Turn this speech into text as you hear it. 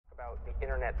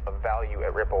internet of value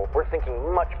at Ripple, we're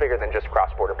thinking much bigger than just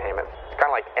cross-border payments. It's kind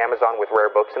of like Amazon with rare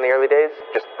books in the early days,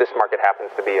 just this market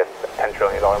happens to be a $10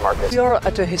 trillion market. We are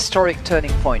at a historic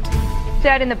turning point.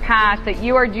 Said in the past that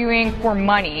you are doing for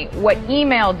money what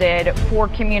email did for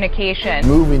communication.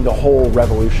 Moving the whole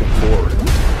revolution forward.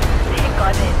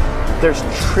 There's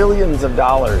trillions of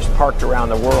dollars parked around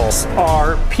the world.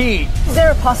 XRP. Is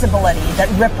there a possibility that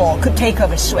Ripple could take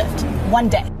over SWIFT one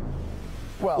day?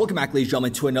 Welcome back, ladies and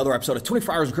gentlemen, to another episode of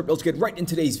 24 Hours of Crypto. Let's get right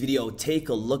into today's video. Take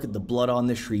a look at the blood on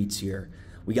the streets here.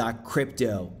 We got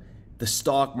crypto, the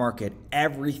stock market,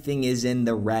 everything is in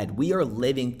the red. We are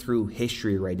living through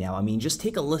history right now. I mean, just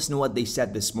take a listen to what they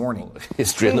said this morning.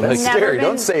 History in the mystery.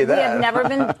 Don't say that. We have never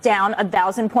been down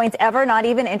 1,000 points ever, not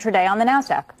even intraday on the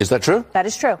NASDAQ. Is that true? That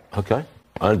is true. Okay.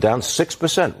 Down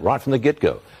 6% right from the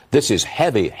get-go. This is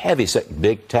heavy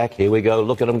big tech. Here we go.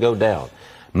 Look at them go down.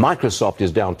 Microsoft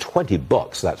is down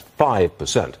 $20. That's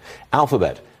 5%.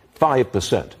 Alphabet,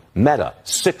 5%. Meta,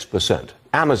 6%.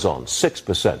 Amazon,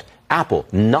 6%. Apple,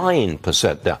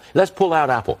 9% down. Let's pull out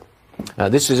Apple.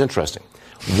 This is interesting.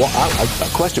 A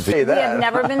question for you. We have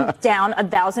never been down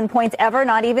 1,000 points ever,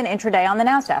 not even intraday on the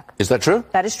NASDAQ. Is that true?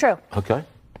 That is true. Okay.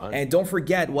 And don't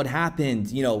forget what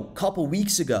happened, a couple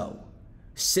weeks ago.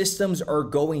 Systems are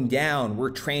going down,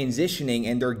 we're transitioning,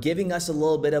 and they're giving us a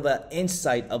little bit of an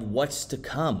insight of what's to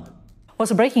come. Well,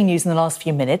 some breaking news in the last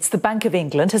few minutes. The Bank of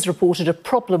England has reported a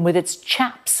problem with its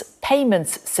CHAPS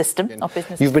payments system.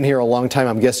 You've been here a long time.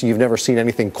 I'm guessing you've never seen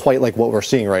anything quite like what we're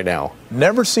seeing right now.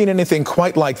 Never seen anything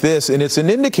quite like this, and it's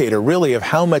an indicator, really, of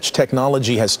how much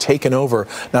technology has taken over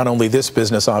not only this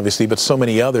business, obviously, but so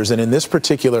many others. And in this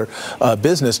particular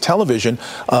business, television,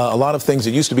 a lot of things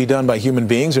that used to be done by human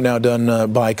beings are now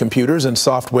done by computers and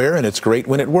software, and it's great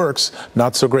when it works,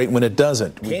 not so great when it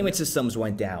doesn't. Payment systems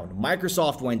went down.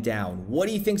 Microsoft went down. What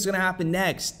do you think is going to happen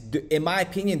next? In my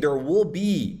opinion, there will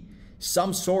be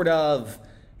some sort of,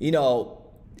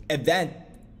 event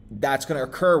that's going to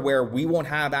occur where we won't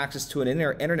have access to an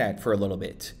internet for a little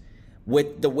bit.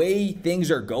 With the way things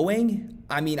are going,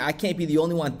 I mean, I can't be the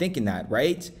only one thinking that,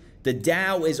 right? The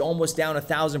Dow is almost down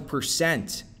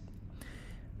 1,000%.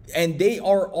 And they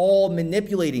are all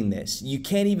manipulating this. You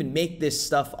can't even make this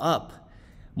stuff up.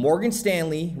 Morgan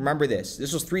Stanley, remember this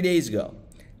was 3 days ago.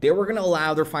 They were going to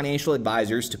allow their financial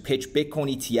advisors to pitch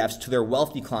Bitcoin ETFs to their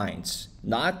wealthy clients,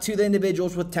 not to the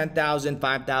individuals with 10,000,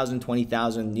 5,000,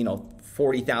 20,000,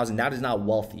 40,000. That is not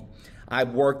wealthy.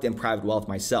 I've worked in private wealth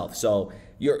myself. So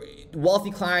your wealthy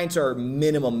clients are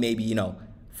minimum maybe,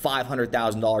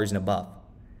 $500,000 and above.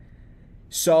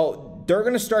 So they're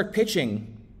going to start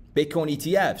pitching Bitcoin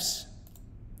ETFs.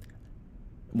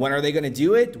 When are they going to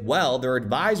do it? Well, their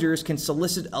advisors can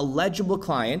solicit eligible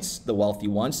clients, the wealthy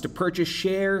ones, to purchase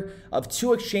share of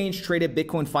 2 exchange-traded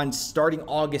Bitcoin funds starting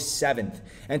August 7th.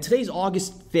 And today's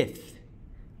August 5th.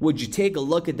 Would you take a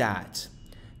look at that?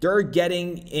 They're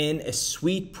getting in a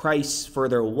sweet price for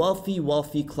their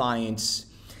wealthy clients.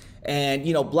 And,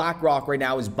 BlackRock right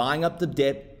now is buying up the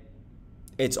dip.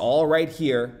 It's all right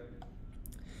here.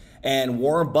 And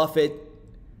Warren Buffett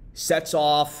sets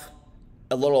off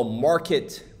a little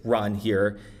market run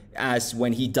here as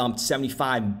when he dumped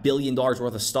 $75 billion worth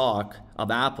of stock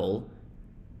of Apple.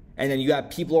 And then you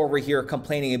got people over here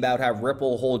complaining about how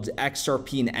Ripple holds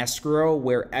XRP in escrow,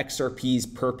 where XRP's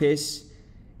purpose,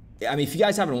 I mean, if you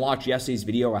guys haven't watched yesterday's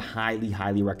video, I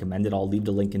highly recommend it. I'll leave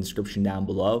the link in the description down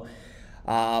below.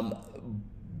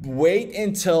 Wait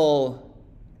until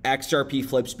XRP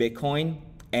flips Bitcoin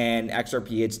and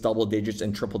XRP hits double digits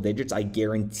and triple digits. I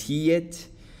guarantee it.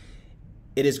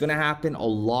 It is going to happen a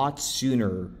lot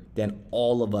sooner than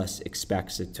all of us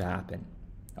expects it to happen,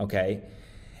 okay?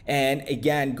 And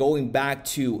again, going back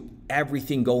to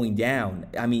everything going down,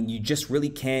 I mean, you just really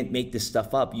can't make this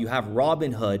stuff up. You have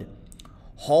Robinhood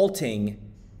halting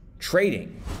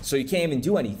trading, so you can't even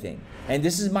do anything. And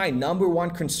this is my number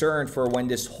one concern for when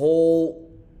this whole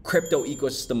crypto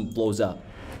ecosystem blows up,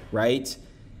 right?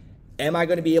 Am I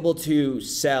going to be able to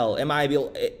sell? Am I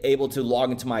able to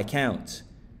log into my account?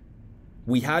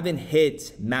 We haven't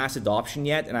hit mass adoption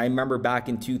yet. And I remember back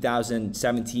in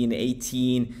 2017,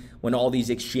 18, when all these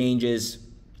exchanges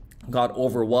got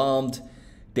overwhelmed,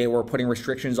 they were putting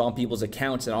restrictions on people's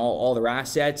accounts and all their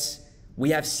assets.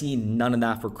 We have seen none of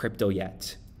that for crypto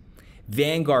yet.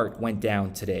 Vanguard went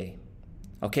down today.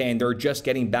 Okay, and they're just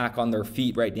getting back on their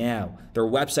feet right now. Their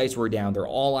websites were down. Their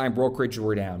online brokerages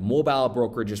were down. Mobile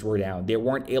brokerages were down. They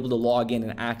weren't able to log in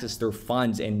and access their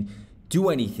funds and do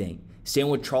anything. Same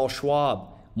with Charles Schwab,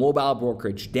 mobile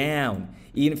brokerage down.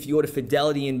 Even if you go to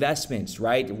Fidelity Investments,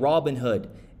 right? Robinhood,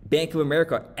 Bank of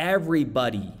America,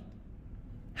 everybody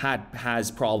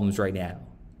has problems right now.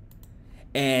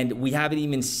 And we haven't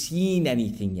even seen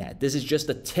anything yet. This is just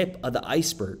the tip of the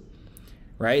iceberg,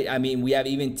 right? I mean, we have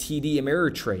even TD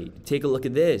Ameritrade. Take a look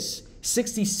at this.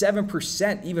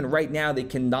 67% even right now, they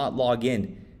cannot log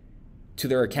in to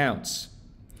their accounts.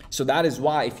 So that is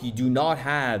why if you do not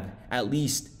have at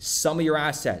least some of your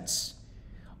assets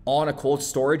on a cold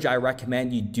storage, I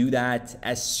recommend you do that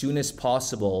as soon as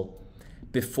possible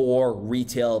before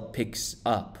retail picks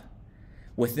up.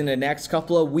 Within the next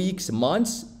couple of weeks,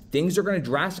 months, things are going to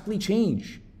drastically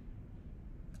change.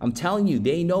 I'm telling you,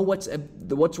 they know what's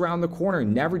around the corner.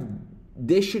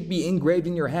 This should be engraved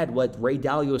in your head, what Ray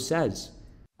Dalio says.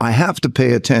 I have to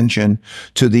pay attention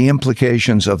to the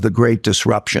implications of the great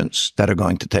disruptions that are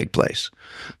going to take place,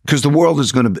 because the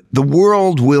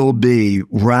world will be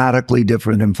radically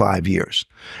different in 5 years,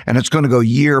 and it's going to go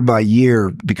year by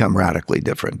year, become radically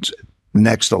different.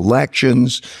 Next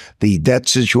elections, the debt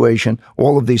situation,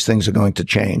 all of these things are going to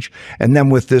change. And then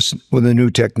with the new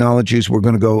technologies, we're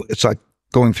going to go, it's like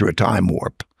going through a time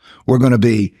warp. We're going to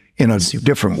be in a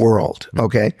different world,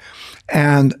 okay?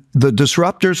 And the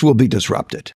disruptors will be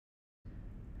disrupted.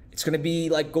 It's going to be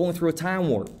like going through a time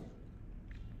warp.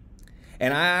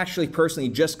 And I actually personally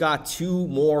just got 2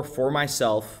 more for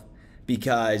myself,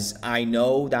 because I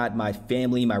know that my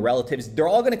family, my relatives, they're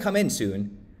all going to come in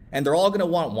soon, and they're all going to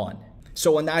want one.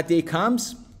 So when that day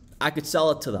comes, I could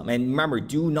sell it to them. And remember,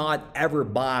 do not ever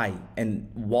buy a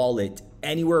wallet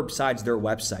anywhere besides their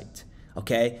website,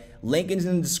 okay? Link is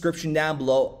in the description down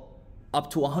below,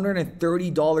 up to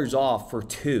 $130 off for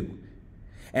 2.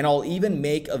 And I'll even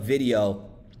make a video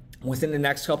within the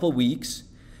next couple of weeks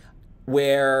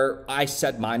where I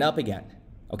set mine up again,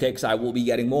 okay? Because I will be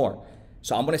getting more.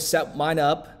 So I'm gonna set mine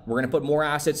up. We're gonna put more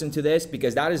assets into this,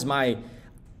 because that is my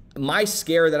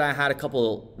scare that I had a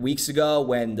couple weeks ago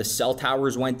when the cell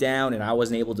towers went down and I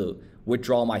wasn't able to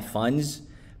withdraw my funds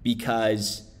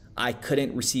because I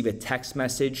couldn't receive a text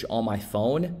message on my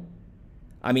phone.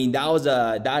 I mean,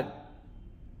 that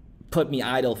put me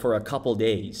idle for a couple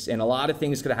days, and a lot of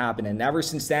things could have happened. And ever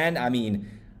since then, I mean,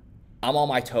 I'm on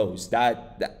my toes.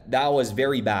 That was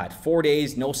very bad. 4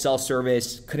 days, no cell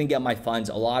service, couldn't get my funds.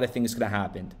 A lot of things could have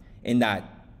happened in that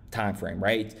time frame,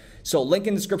 right? So link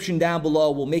in the description down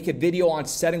below. We'll make a video on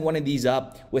setting one of these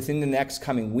up within the next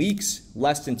coming weeks.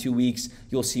 Less than 2 weeks,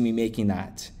 you'll see me making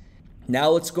that. Now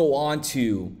let's go on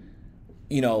to,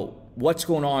 what's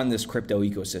going on in this crypto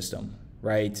ecosystem,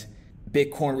 right?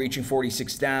 Bitcoin reaching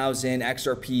 46,000,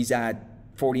 XRP's at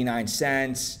 49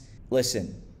 cents.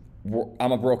 Listen,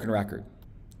 I'm a broken record.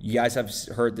 You guys have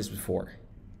heard this before.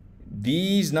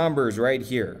 These numbers right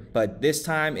here, but this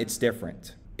time it's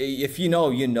different. If you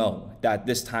know that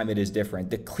this time it is different.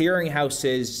 The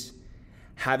clearinghouses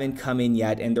haven't come in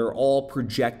yet, and they're all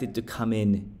projected to come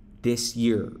in this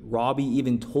year. Robbie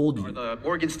even told you. The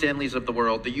Morgan Stanleys of the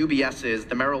world, the UBSs,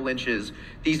 the Merrill Lynches,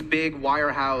 these big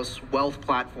wirehouse wealth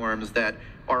platforms that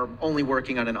are only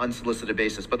working on an unsolicited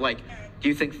basis. But do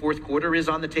you think fourth quarter is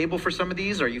on the table for some of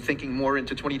these? Are you thinking more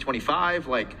into 2025?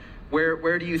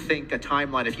 Where do you think a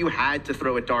timeline, if you had to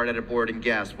throw a dart at a board and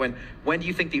guess, when do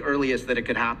you think the earliest that it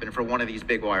could happen for one of these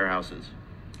big wirehouses?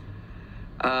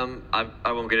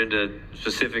 I won't get into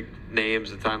specific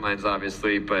names and timelines,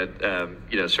 obviously, but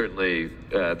certainly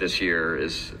this year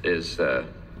is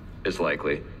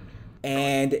likely.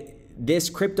 And this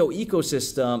crypto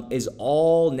ecosystem is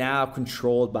all now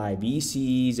controlled by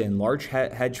VCs and large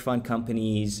hedge fund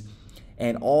companies,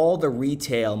 and all the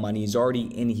retail money is already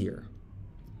in here,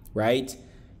 right?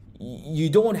 You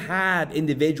don't have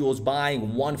individuals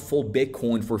buying one full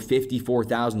Bitcoin for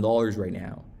 $54,000 right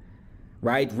now,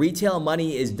 right? Retail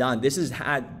money is done.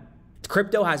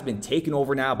 Crypto has been taken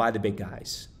over now by the big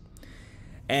guys.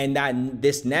 And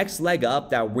this next leg up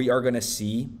that we are gonna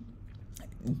see,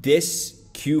 this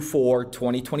Q4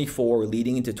 2024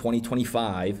 leading into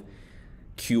 2025,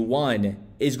 Q1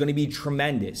 is gonna be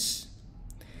tremendous.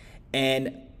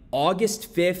 And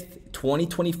August 5th,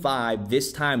 2025,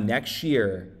 this time next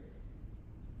year,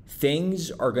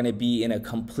 things are going to be in a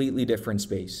completely different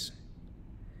space.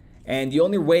 And the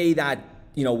only way that,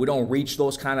 we don't reach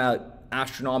those kind of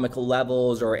astronomical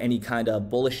levels or any kind of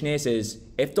bullishness is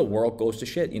if the world goes to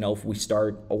shit. If we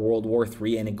start a World War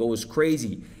III and it goes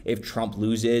crazy, if Trump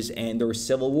loses and there's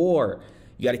civil war,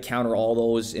 you got to counter all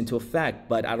those into effect.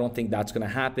 But I don't think that's going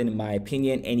to happen, in my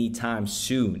opinion, anytime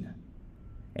soon.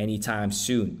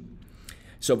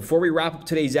 So before we wrap up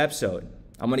today's episode,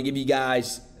 I'm going to give you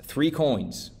guys 3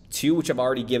 coins, 2 which I've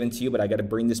already given to you, but I got to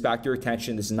bring this back to your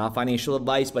attention. This is not financial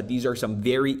advice, but these are some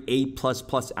very A++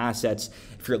 assets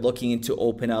if you're looking to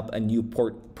open up a new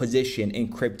position in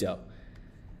crypto.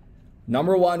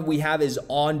 Number 1 we have is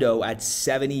Ondo at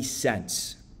 70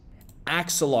 cents.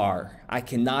 Axelar, I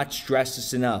cannot stress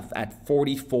this enough, at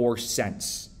 44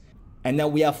 cents. And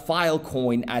then we have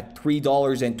Filecoin at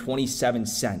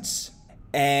 $3.27.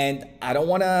 And I don't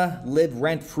want to live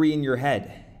rent-free in your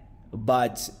head,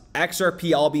 but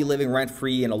XRP, I'll be living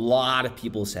rent-free in a lot of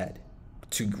people's head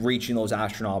to reaching those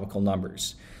astronomical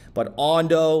numbers. But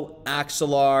Ondo,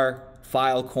 Axelar,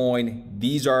 Filecoin,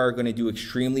 these are going to do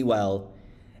extremely well.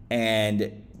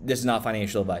 And this is not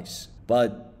financial advice,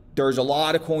 but there's a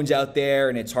lot of coins out there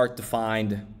and it's hard to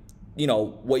find, you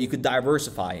know, what you could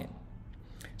diversify in.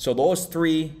 So those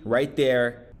three right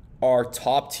there are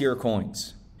top tier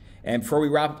coins. And before we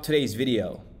wrap up today's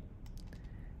video,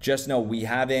 just know we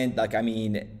haven't, let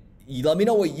me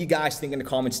know what you guys think in the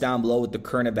comments down below with the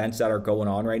current events that are going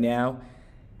on right now.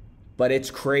 But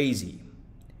it's crazy.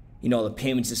 You know, the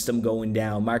payment system going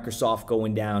down, Microsoft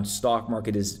going down, stock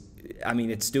market is,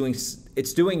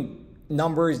 it's doing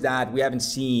numbers that we haven't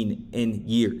seen in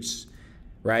years,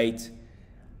 right?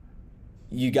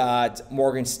 You got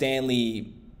Morgan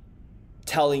Stanley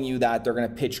telling you that they're going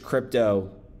to pitch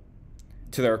crypto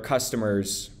to their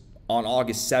customers on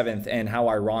August 7th, and how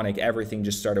ironic, everything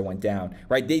just went down,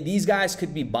 right? These guys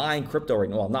could be buying crypto right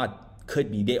now. Well, not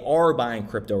could be, they are buying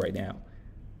crypto right now.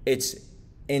 It's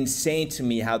insane to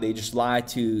me how they just lie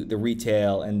to the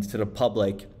retail and to the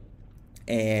public,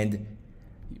 and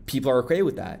people are okay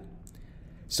with that.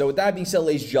 So with that being said,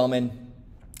 ladies and gentlemen,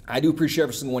 I do appreciate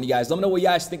every single one of you guys. Let me know what you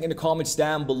guys think in the comments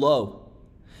down below.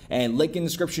 And link in the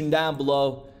description down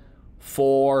below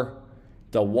for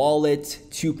the wallet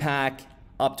 2-pack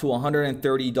up to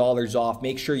 $130 off.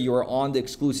 Make sure you are on the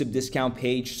exclusive discount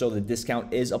page so the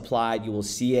discount is applied. You will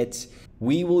see it.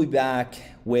 We will be back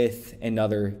with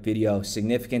another video.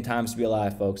 Significant times to be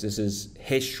alive, folks. This is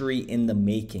history in the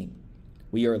making.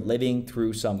 We are living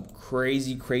through some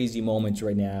crazy, crazy moments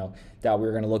right now that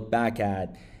we're going to look back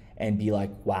at and be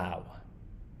like, wow,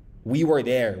 we were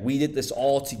there. We did this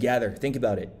all together. Think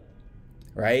about it,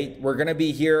 right? We're going to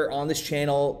be here on this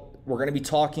channel. We're going to be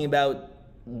talking about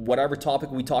whatever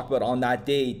topic we talked about on that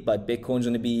date, but Bitcoin's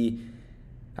going to be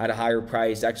at a higher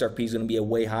price. XRP is going to be a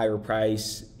way higher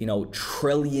price, you know,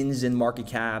 trillions in market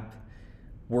cap.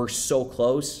 We're so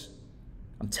close.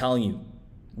 I'm telling you,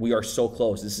 we are so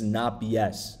close. This is not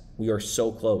BS. We are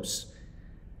so close.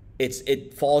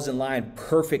 It falls in line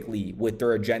perfectly with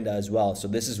their agenda as well. So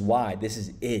this is why. This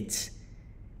is it.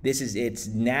 This is it.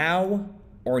 Now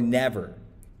or never.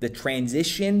 The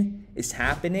transition is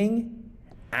happening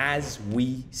as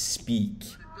we speak.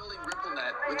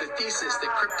 With the thesis that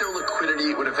crypto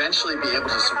liquidity would eventually be able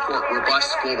to support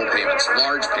robust global payments,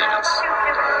 large payments.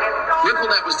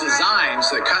 RippleNet was designed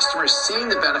so that customers seeing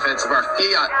the benefits of our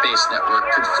fiat-based network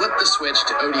could flip the switch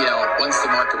to ODL once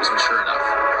the market was mature enough.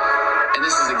 And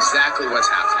this is exactly what's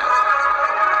happening.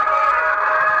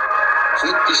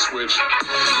 Flip the switch.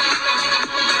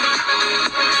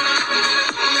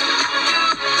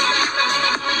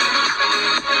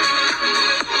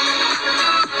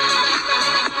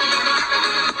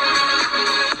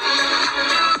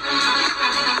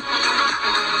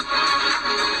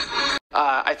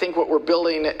 I think what we're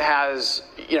building has,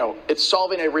 it's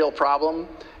solving a real problem.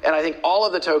 And I think all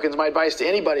of the tokens, my advice to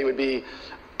anybody would be,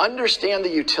 understand the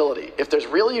utility. If there's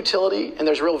real utility and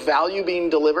there's real value being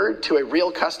delivered to a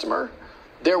real customer,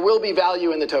 there will be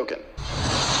value in the token.